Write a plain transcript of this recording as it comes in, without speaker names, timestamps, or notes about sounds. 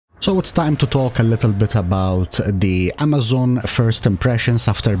So it's time to talk a little bit about the Amazon first impressions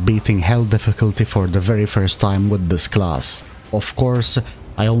after beating Hell difficulty for the very first time with this class. Of course,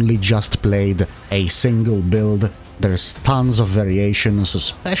 I only just played a single build. There's tons of variations,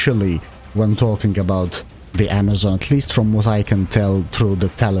 especially when talking about the Amazon, at least from what I can tell through the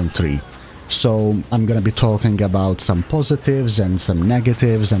talent tree. So I'm gonna be talking about some positives and some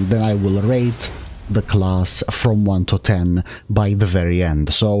negatives, and then I will rate the class from 1 to 10 by the very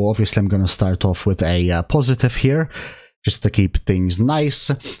end. So obviously I'm gonna start off with a positive here, just to keep things nice,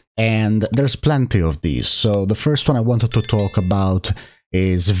 and there's plenty of these. So the first one I wanted to talk about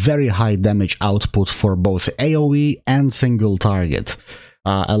is very high damage output for both AoE and single target.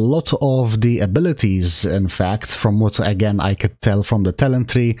 A lot of the abilities, in fact, from what again I could tell from the talent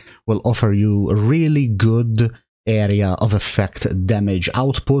tree, will offer you a really good area of effect damage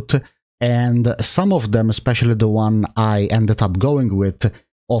output, and some of them, especially the one I ended up going with,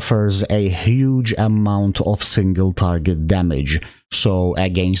 offers a huge amount of single target damage. So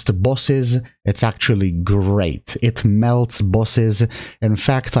against bosses, it's actually great. It melts bosses. In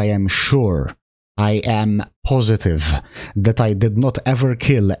fact, I am sure, I am positive that I did not ever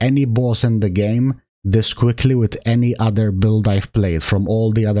kill any boss in the game this quickly with any other build I've played from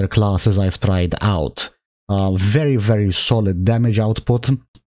all the other classes I've tried out. Very, very solid damage output.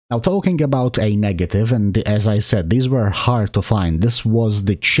 Now, talking about a negative, and as I said, these were hard to find. This was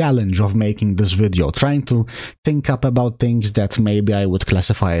the challenge of making this video, trying to think up about things that maybe I would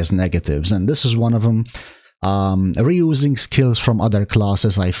classify as negatives, and this is one of them. Reusing skills from other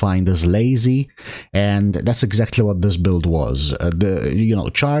classes I find is lazy, and that's exactly what this build was.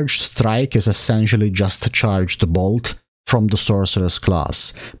 Charged Strike is essentially just a charged bolt from the Sorceress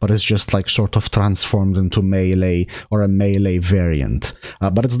class, but it's just like sort of transformed into melee or a melee variant.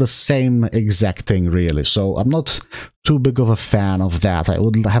 But it's the same exact thing really, so I'm not too big of a fan of that. I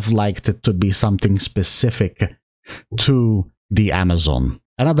would have liked it to be something specific to the Amazon.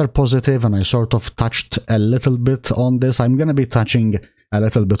 Another positive, and I sort of touched a little bit on this, I'm gonna be touching a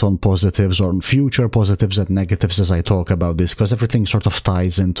little bit on positives or on future positives and negatives as I talk about this, because everything sort of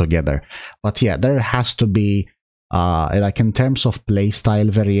ties in together. But yeah, there has to be like in terms of playstyle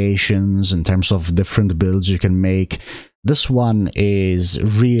variations, in terms of different builds you can make, this one is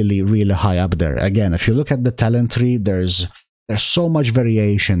really, really high up there. Again, if you look at the talent tree, there's so much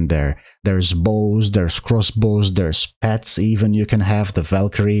variation there. There's bows, there's crossbows, there's pets even you can have, the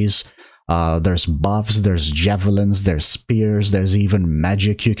Valkyries, there's buffs, there's javelins, there's spears, there's even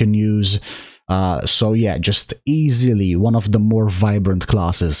magic you can use. So yeah, just easily one of the more vibrant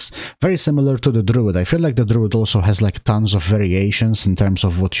classes. Very similar to the Druid. I feel like the Druid also has like tons of variations in terms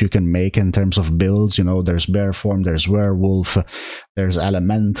of what you can make in terms of builds. You know, there's bear form, there's werewolf, there's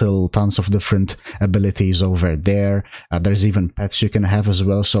elemental, tons of different abilities over there. There's even pets you can have as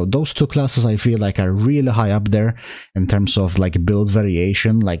well. So those two classes I feel like are really high up there in terms of like build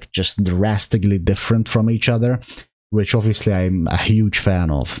variation, like just drastically different from each other, which obviously I'm a huge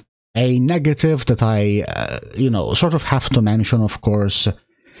fan of. A negative that I, sort of have to mention, of course,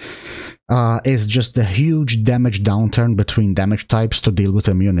 is just the huge damage downturn between damage types to deal with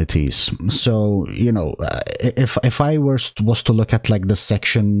immunities. So, if I was to look at like the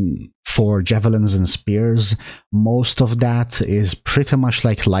section for javelins and spears, most of that is pretty much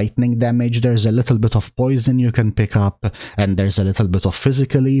like lightning damage. There's a little bit of poison you can pick up, and there's a little bit of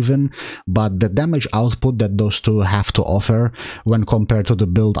physical even, but the damage output that those two have to offer when compared to the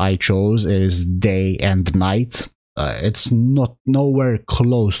build I chose is day and night. It's not nowhere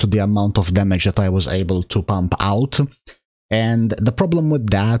close to the amount of damage that I was able to pump out, and the problem with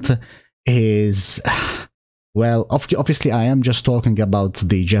that is, well, obviously I am just talking about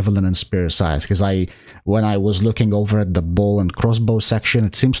the javelin and spear size, because when I was looking over at the bow and crossbow section,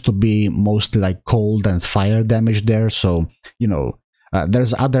 it seems to be mostly like cold and fire damage there. So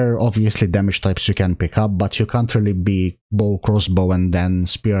there's other obviously damage types you can pick up, but you can't really be bow, crossbow, and then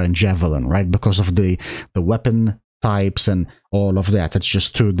spear and javelin, right? Because of the weapon types and all of that. It's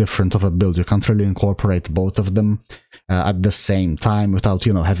just too different of a build. You can't really incorporate both of them at the same time without,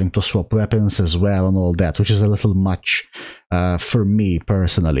 having to swap weapons as well and all that, which is a little much for me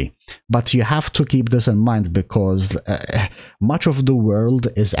personally. But you have to keep this in mind, because much of the world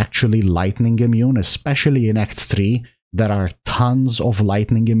is actually lightning immune, especially in Act 3. There are tons of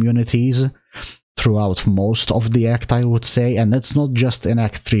lightning immunities throughout most of the act, I would say, and it's not just in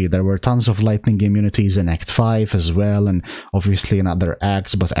Act 3. There were tons of lightning immunities in Act 5 as well, and obviously in other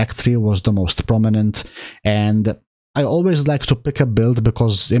acts, but Act 3 was the most prominent. And I always like to pick a build,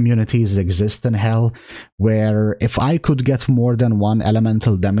 because immunities exist in Hell, where if I could get more than one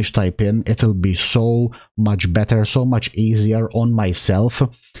elemental damage type in, it'll be so much better, so much easier on myself.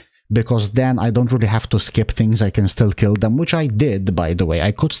 because then I don't really have to skip things, I can still kill them, which I did, by the way.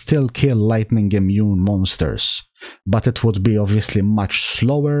 I could still kill lightning immune monsters, but it would be obviously much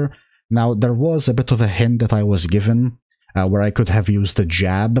slower. Now, there was a bit of a hint that I was given, where I could have used a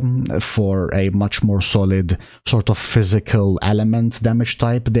jab for a much more solid sort of physical element damage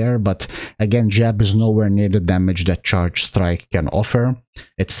type there, but again, jab is nowhere near the damage that charge strike can offer.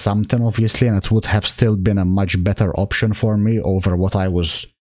 It's something, obviously, and it would have still been a much better option for me over what I was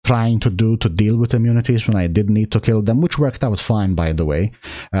trying to do to deal with immunities when I did need to kill them, which worked out fine, by the way,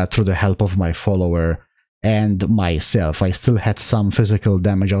 through the help of my follower and myself. I still had some physical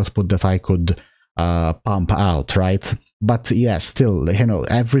damage output that I could pump out, right? But yeah, still, you know,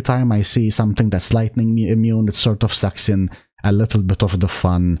 every time I see something that's lightning immune, it sort of sucks in a little bit of the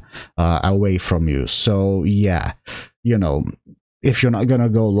fun away from you. So yeah, you know, if you're not gonna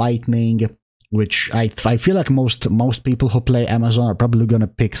go lightning, which I feel like most people who play Amazon are probably gonna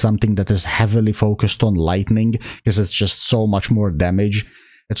pick something that is heavily focused on lightning, because it's just so much more damage.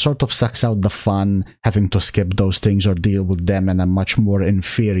 It sort of sucks out the fun having to skip those things or deal with them in a much more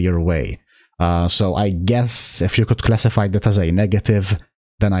inferior way. So I guess if you could classify that as a negative,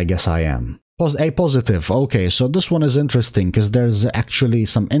 then I guess I am. A positive. Okay, so this one is interesting because there's actually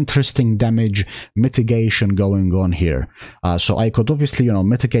some interesting damage mitigation going on here. So I could obviously, you know,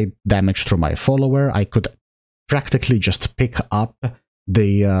 mitigate damage through my follower. I could practically just pick up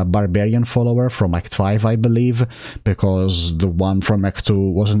the Barbarian follower from Act 5, I believe, because the one from Act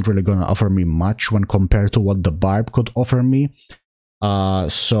 2 wasn't really going to offer me much when compared to what the Barb could offer me.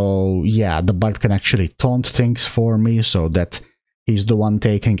 So yeah, the Barb can actually taunt things for me so that he's the one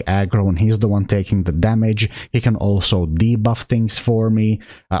taking aggro and he's the one taking the damage. He can also debuff things for me.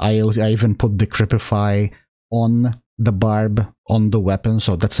 I even put the Cripify on the Barb on the weapon,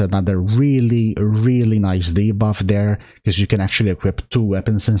 so that's another really nice debuff there, because you can actually equip 2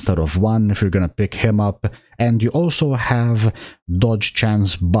 weapons instead of 1 if you're gonna pick him up. And you also have dodge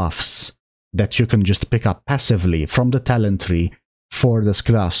chance buffs that you can just pick up passively from the talent tree for this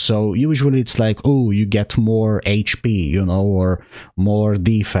class. So usually it's like, oh, you get more HP, you know, or more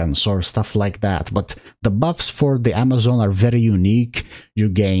defense or stuff like that. But the buffs for the Amazon are very unique. You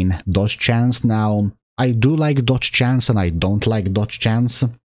gain dodge chance. Now, I do like dodge chance and I don't like dodge chance,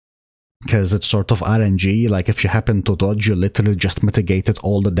 because it's sort of RNG. Like, if you happen to dodge, you literally just mitigated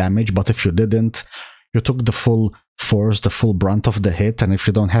all the damage, but if you didn't, you took the full force, the full brunt of the hit, and if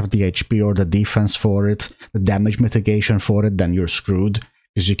you don't have the HP or the defense for it, the damage mitigation for it, then you're screwed,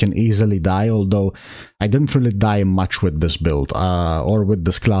 because you can easily die. Although I didn't really die much with this build, or with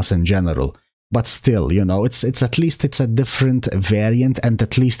this class in general, but still, you know, it's at least it's a different variant, and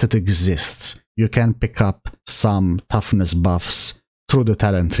at least it exists. You can pick up some toughness buffs through the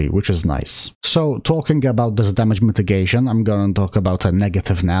talent tree, which is nice. So talking about this damage mitigation, I'm gonna talk about a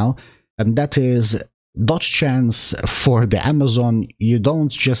negative now, and that is dodge chance. For the Amazon, you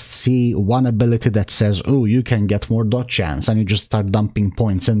don't just see one ability that says, oh, you can get more dodge chance, and you just start dumping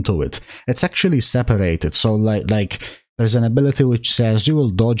points into it. It's actually separated. So like there's an ability which says you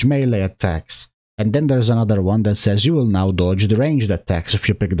will dodge melee attacks, and then there's another one that says you will now dodge the ranged attacks if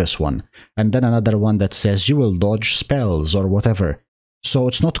you pick this one, and then another one that says you will dodge spells or whatever. So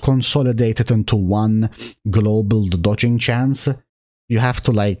it's not consolidated into one global dodging chance. You have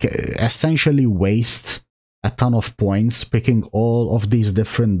to, like, essentially waste a ton of points picking all of these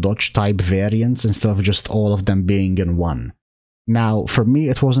different dodge type variants instead of just all of them being in one. Now, for me,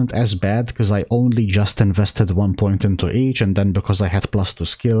 it wasn't as bad because I only just invested 1 point into each, and then because I had +2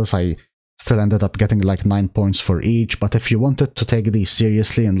 skills, I still ended up getting like 9 points for each. But if you wanted to take these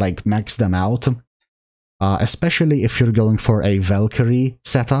seriously and like max them out, especially if you're going for a Valkyrie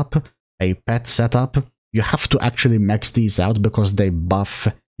setup, a pet setup, you have to actually max these out because they buff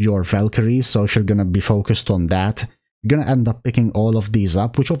your Valkyrie. So if you're gonna be focused on that, you're gonna end up picking all of these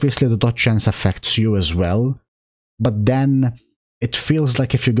up, which obviously the dodge chance affects you as well. But then it feels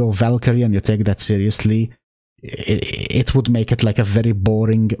like if you go Valkyrie and you take that seriously, it would make it like a very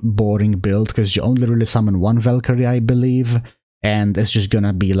boring build, because you only really summon one Valkyrie, I believe, and it's just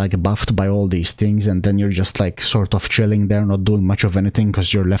gonna be like buffed by all these things, and then you're just like sort of chilling there, not doing much of anything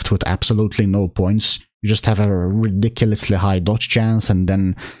because you're left with absolutely no points. You just have a ridiculously high dodge chance, and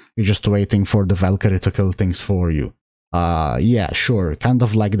then you're just waiting for the Valkyrie to kill things for you. Yeah, sure, kind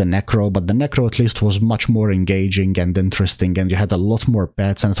of like the Necro, but the Necro at least was much more engaging and interesting, and you had a lot more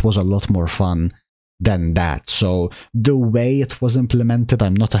pets, and it was a lot more fun than that. So the way it was implemented,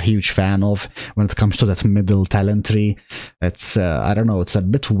 I'm not a huge fan of when it comes to that middle talent tree. It's, I don't know, it's a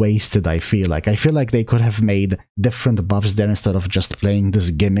bit wasted, I feel like. I feel like they could have made different buffs there instead of just playing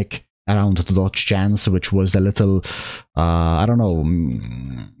this gimmick around the dodge chance, which was a little, I don't know,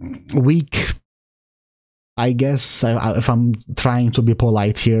 weak, I guess, if I'm trying to be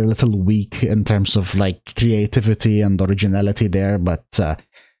polite here, a little weak in terms of like creativity and originality there, but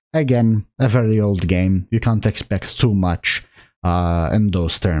again, a very old game. You can't expect too much in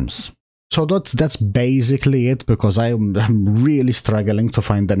those terms. So that's basically it, because I'm really struggling to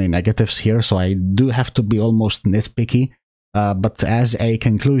find any negatives here, so I do have to be almost nitpicky. But as a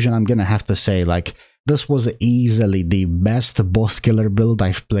conclusion, I'm gonna have to say, like, this was easily the best boss killer build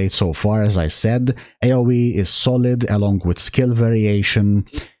I've played so far. As I said, AoE is solid along with skill variation,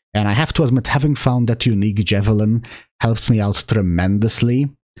 and I have to admit, having found that unique javelin helped me out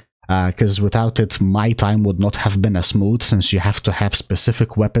tremendously, because without it my time would not have been as smooth, since you have to have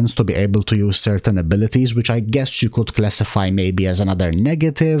specific weapons to be able to use certain abilities, which I guess you could classify maybe as another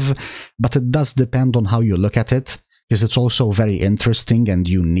negative, but it does depend on how you look at it, because it's also very interesting and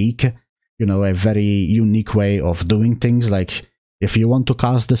unique. You know, a very unique way of doing things. Like, if you want to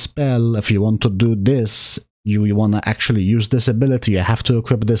cast a spell, if you want to do this, you want to actually use this ability, you have to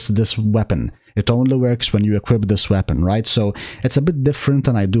equip this weapon. It only works when you equip this weapon, right? So it's a bit different,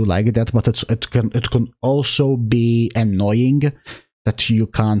 and I do like that, but it can also be annoying that you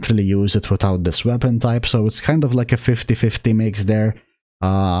can't really use it without this weapon type. So it's kind of like a 50-50 mix there.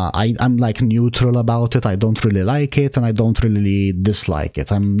 I'm like neutral about it. I don't really like it, and I don't really dislike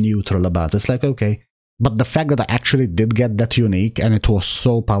it. I'm neutral about it. It's like, okay. But the fact that I actually did get that unique, and it was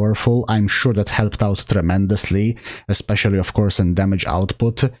so powerful, I'm sure that helped out tremendously, especially, of course, in damage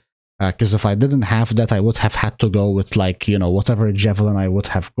output. Because if I didn't have that, I would have had to go with, like, you know, whatever javelin I would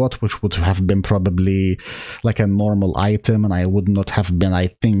have got, which would have been probably like a normal item, and I would not have been,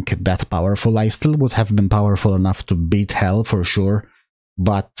 I think, that powerful. I still would have been powerful enough to beat hell, for sure.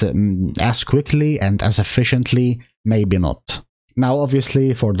 But as quickly and as efficiently, maybe not. Now,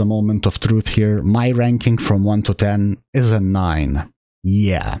 obviously, for the moment of truth here, my ranking from 1 to 10 is a 9.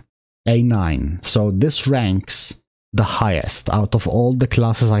 Yeah, a 9. So this ranks the highest out of all the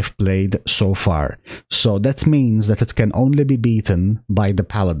classes I've played so far. So that means that it can only be beaten by the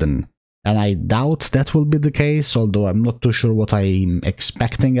Paladin. And I doubt that will be the case, although I'm not too sure what I'm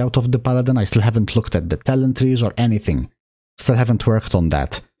expecting out of the Paladin. I still haven't looked at the talent trees or anything. Still haven't worked on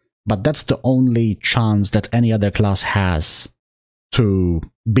that. But that's the only chance that any other class has to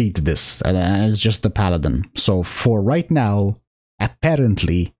beat this, and it's just the Paladin. So for right now,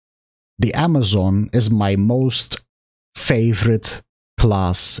 apparently, the Amazon is my most favorite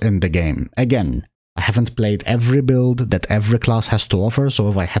class in the game. Again, I haven't played every build that every class has to offer, so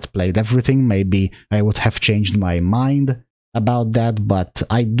if I had played everything, maybe I would have changed my mind about that, but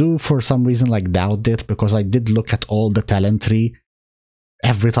I do for some reason like doubt it, because I did look at all the talent tree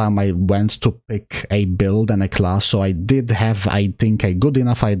every time I went to pick a build and a class, so I did have, I think, a good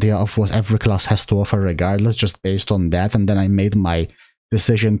enough idea of what every class has to offer regardless, just based on that, and then I made my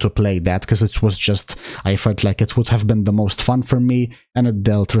decision to play that, because it was just, I felt like it would have been the most fun for me, and it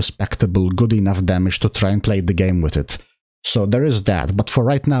dealt respectable, good enough damage to try and play the game with it. So there is that, but for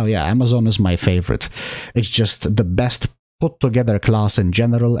right now, yeah, Amazon is my favorite. It's just the best put together class in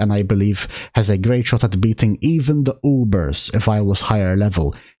general, and I believe has a great shot at beating even the Ubers if I was higher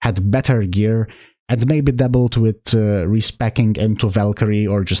level, had better gear, and maybe dabbled with respeccing into Valkyrie,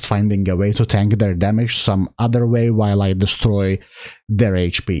 or just finding a way to tank their damage some other way while I destroy their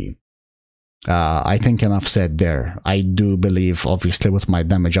HP. I think enough said there. I do believe, obviously, with my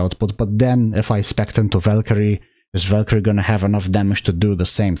damage output, but then if I spec into Valkyrie, is Valkyrie gonna have enough damage to do the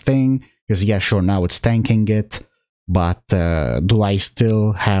same thing? Because yeah, sure, now it's tanking it, but do I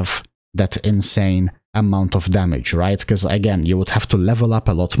still have that insane amount of damage, right? Because again, you would have to level up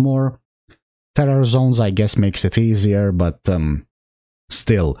a lot more. Terror zones, I guess, makes it easier, but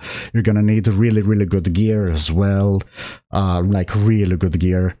still, you're gonna need really, really good gear as well, like really good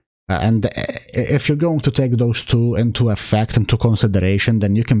gear. And if you're going to take those two into effect, into consideration,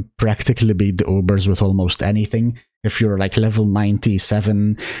 then you can practically beat the Ubers with almost anything. If you're like level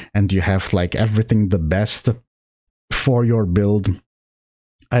 97 and you have like everything the best for your build,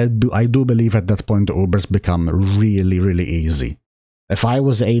 I do believe at that point the Ubers become really, really easy. If I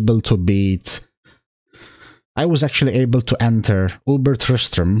was able to beat... I was actually able to enter Uber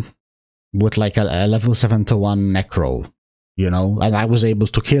Tristram with like a level 71 Necro, you know, and I was able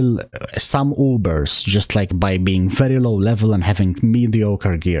to kill some Ubers just like by being very low level and having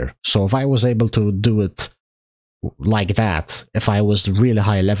mediocre gear. So if I was able to do it like that, if I was really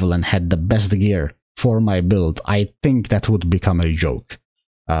high level and had the best gear for my build, I think that would become a joke.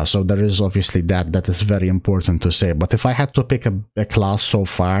 So there is obviously that is very important to say. But if I had to pick a class so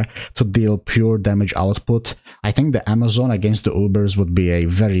far to deal pure damage output, I think the Amazon against the Ubers would be a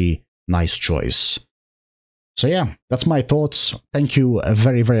very nice choice. So yeah, that's my thoughts. Thank you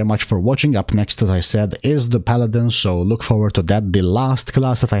very, very much for watching. Up next, as I said, is the Paladin, so look forward to that. The last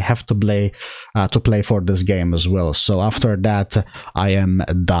class that I have to play for this game as well. So after that, I am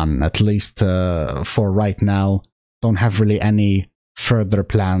done, at least for right now. Don't have really any further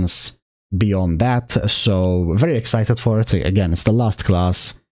plans beyond that, so very excited for it. Again, it's the last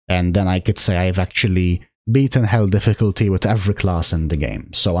class, and then I could say I've actually beaten hell difficulty with every class in the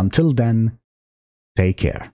game. So until then, take care.